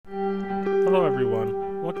Hello,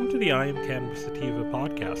 everyone. Welcome to the I Am Cannabis Sativa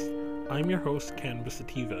podcast. I'm your host, Cannabis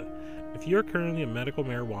Sativa. If you are currently a medical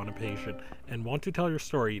marijuana patient and want to tell your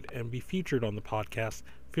story and be featured on the podcast,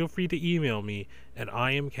 feel free to email me at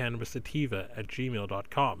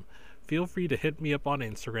iamcannabissativa@gmail.com. Feel free to hit me up on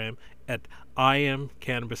Instagram at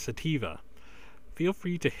iamcannabissativa. Feel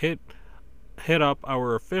free to hit up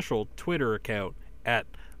our official Twitter account at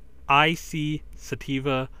IC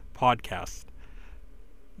Podcast.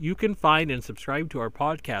 You can find and subscribe to our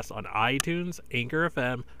podcast on iTunes, Anchor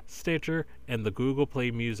FM, Stitcher, and the Google Play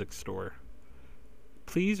Music Store.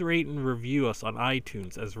 Please rate and review us on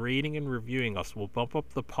iTunes, as rating and reviewing us will bump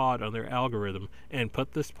up the pod on their algorithm and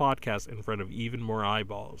put this podcast in front of even more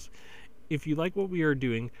eyeballs. If you like what we are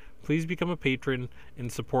doing, please become a patron and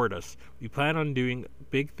support us. We plan on doing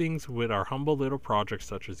big things with our humble little projects,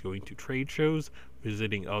 such as going to trade shows,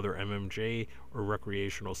 visiting other MMJ or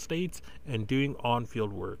recreational states, and doing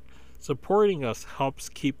on-field work. Supporting us helps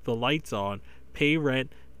keep the lights on, pay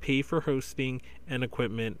rent, pay for hosting and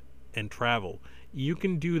equipment, and travel. You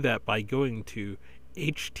can do that by going to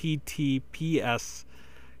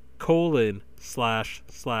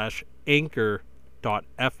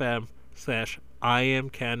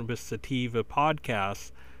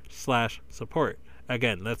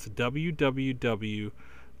Again, that's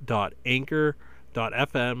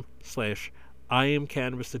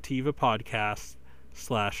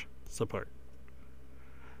www.anchor.fm/iamcannabissativa-podcast/support.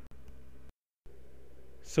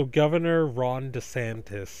 So Governor Ron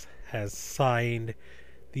DeSantis has signed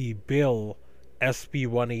the bill SB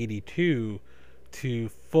 182 to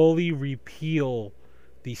fully repeal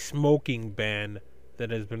the smoking ban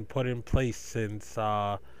that has been put in place since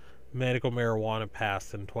medical marijuana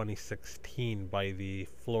passed in 2016 by the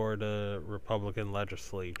Florida Republican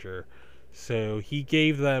legislature. So he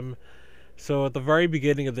gave them, so at the very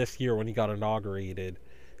beginning of this year when he got inaugurated,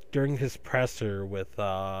 during his presser with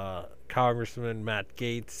Congressman Matt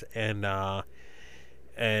Gaetz and the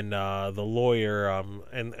lawyer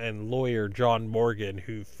and lawyer John Morgan,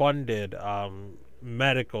 who funded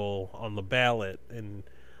medical on the ballot, and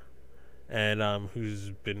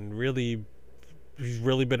who's really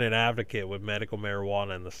been an advocate with medical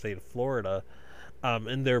marijuana in the state of Florida.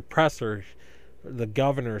 In their presser, the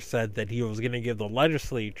governor said that he was going to give the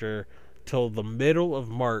legislature till the middle of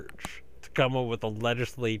March to come up with a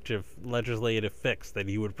legislative fix, that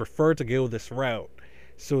he would prefer to go this route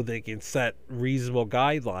so they can set reasonable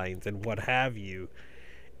guidelines and what have you.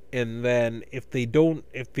 And then if they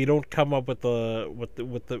didn't come up with the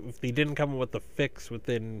fix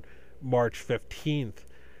within March 15th,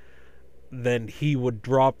 then he would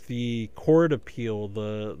drop the court appeal,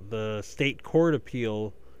 the state court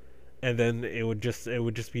appeal, and then it would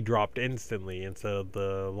just be dropped instantly instead of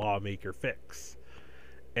the lawmaker fix.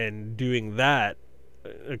 And doing that,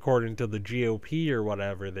 according to the GOP or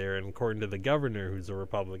whatever there, and according to the governor, who's a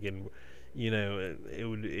Republican,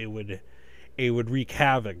 it would wreak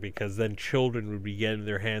havoc, because then children would be getting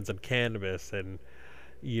their hands on cannabis, and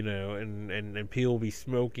and people will be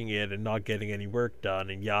smoking it and not getting any work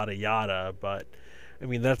done, and yada yada. But I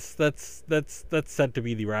mean, that's said to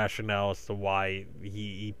be the rationale as to why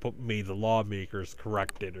he made the lawmakers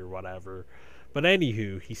correct it or whatever. But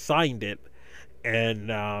anywho, he signed it,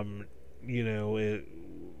 and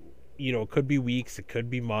it could be weeks, it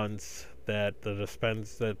could be months that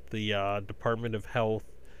the Department of Health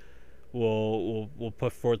will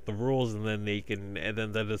put forth the rules, and then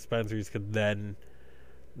the dispensaries could then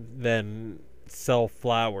sell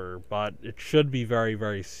flower. But it should be very,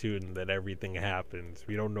 very soon that everything happens.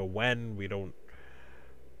 We don't know when.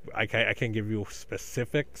 I can't give you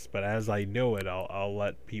specifics, but as I know it, I'll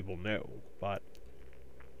let people know. But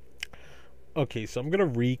okay, so I'm gonna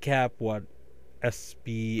recap what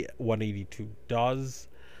SB 182 does.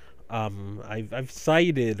 I've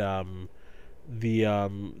cited the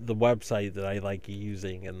website that I like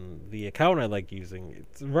using and the account I like using.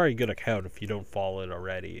 It's a very good account if you don't follow it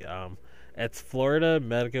already. It's Florida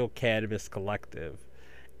Medical Cannabis Collective,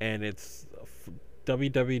 and it's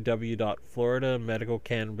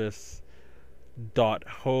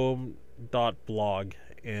www.floridamedicalcannabis.home.blog,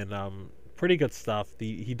 and pretty good stuff.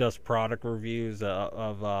 He does product reviews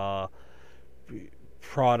of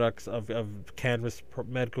products of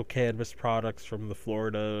medical cannabis products from the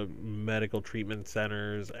Florida medical treatment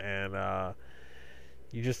centers, and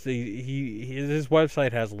his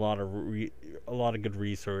website has a lot of good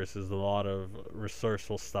resources, a lot of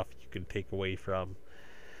resourceful stuff you can take away from.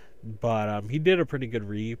 But he did a pretty good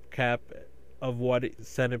recap of what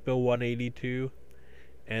Senate Bill 182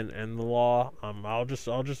 and the law. I'll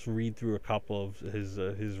just read through a couple of his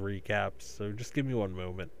recaps. So just give me one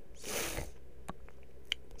moment.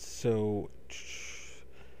 So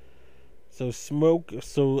so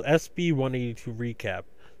SB 182 recap.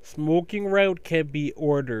 Smoking route can be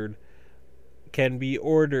ordered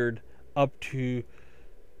up to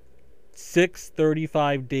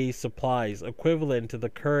 635-day supplies, equivalent to the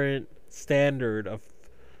current standard of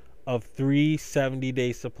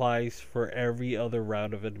 370-day supplies for every other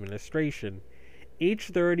round of administration.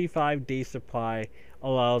 Each 35-day supply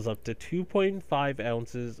allows up to 2.5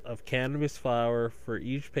 ounces of cannabis flower for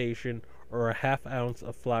each patient, or a half ounce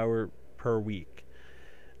of flower per week.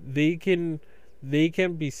 They can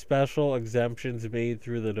be special exemptions made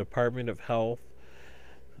through the Department of Health,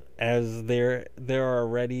 as there are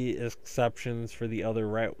already exceptions for the other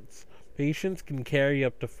routes. Patients can carry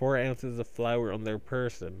up to 4 ounces of flower on their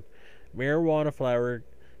person. Marijuana flower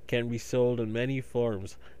can be sold in many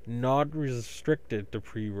forms, not restricted to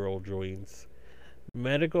pre-roll joints.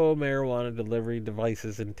 Medical marijuana delivery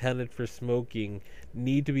devices intended for smoking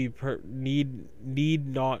need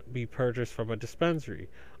not be purchased from a dispensary.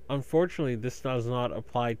 Unfortunately, this does not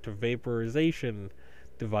apply to vaporization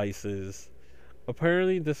devices.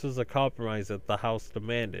 Apparently, this was a compromise that the House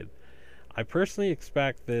demanded. I personally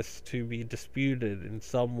expect this to be disputed in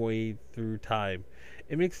some way through time.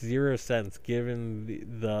 It makes zero sense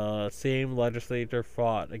given the same legislator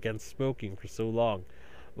fought against smoking for so long.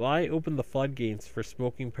 Why open the floodgates for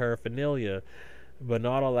smoking paraphernalia but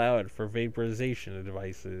not allow it for vaporization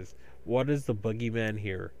devices? What is the boogeyman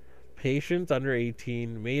here? Patients under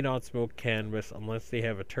 18 may not smoke cannabis unless they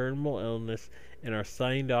have a terminal illness and are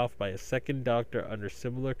signed off by a second doctor under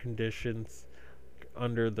similar conditions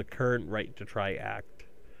under the current Right to Try Act.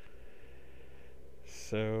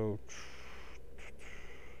 So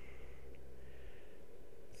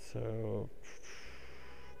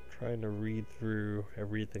trying to read through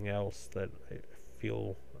everything else that I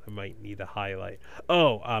feel I might need to highlight.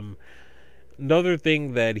 Another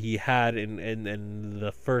thing that he had in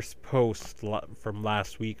the first post from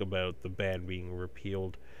last week about the ban being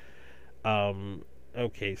repealed.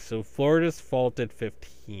 Okay, so Florida's faulted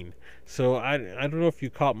 15. So I don't know if you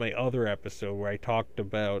caught my other episode where I talked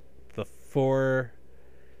about the four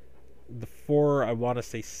I want to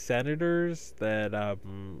say senators that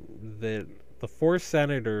the four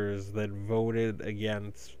senators that voted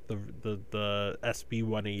against the SB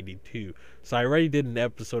 182. So I already did an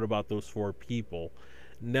episode about those four people.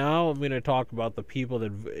 Now I'm going to talk about the people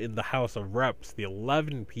that in the House of Reps, the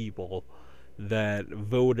 11 people that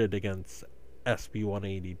voted against SB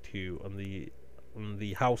 182 on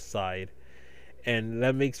the House side, and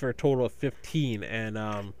that makes for a total of 15. And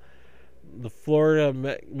the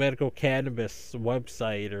Florida Medical Cannabis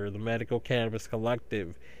website, or the Medical Cannabis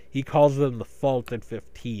Collective, he calls them the faulted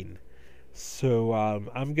 15. So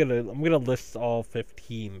I'm gonna list all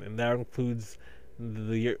 15, and that includes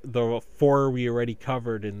the four we already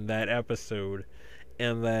covered in that episode,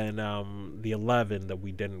 and then the 11 that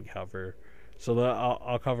we didn't cover. So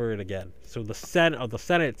I'll cover it again. So the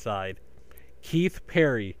Senate side, Keith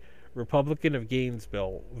Perry, Republican of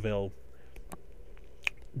Gainesville.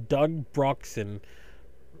 Doug Broxson,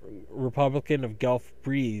 Republican of Gulf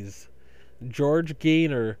Breeze. George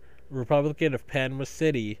Gaynor, Republican of Panama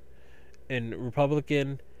City. And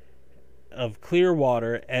Republican of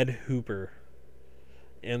Clearwater, Ed Hooper.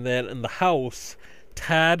 And then in the House,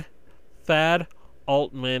 Thad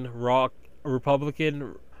Altman,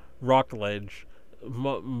 Republican, Rockledge.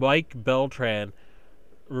 Mike Beltran,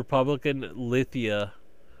 Republican, Lithia.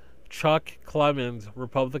 Chuck Clemens,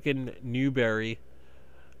 Republican, Newberry.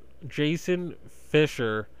 Jason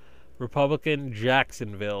Fisher, Republican,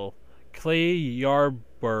 Jacksonville. Clay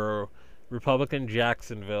Yarborough, Republican,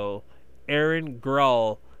 Jacksonville. Aaron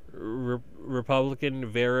Grull, Republican,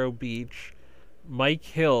 Vero Beach. Mike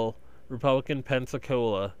Hill, Republican,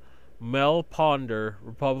 Pensacola. Mel Ponder,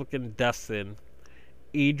 Republican, Destin.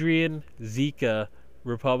 Adrian Zika,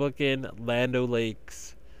 Republican, Land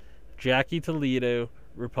O'Lakes. Jackie Toledo,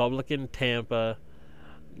 Republican, Tampa.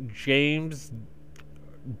 James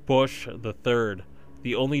Bush III,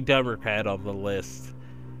 the only Democrat on the list,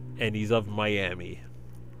 and he's of Miami.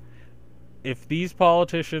 If these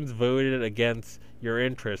politicians voted against your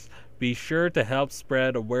interests, be sure to help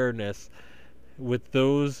spread awareness with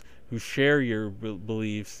those who share your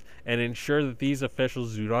beliefs and ensure that these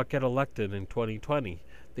officials do not get elected in 2020.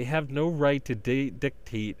 They have no right to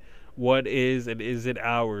dictate what is and isn't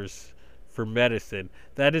ours for medicine.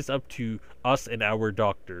 That is up to us and our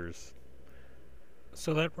doctors.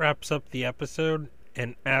 So that wraps up the episode,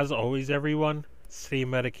 and as always, everyone, stay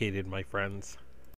medicated, my friends.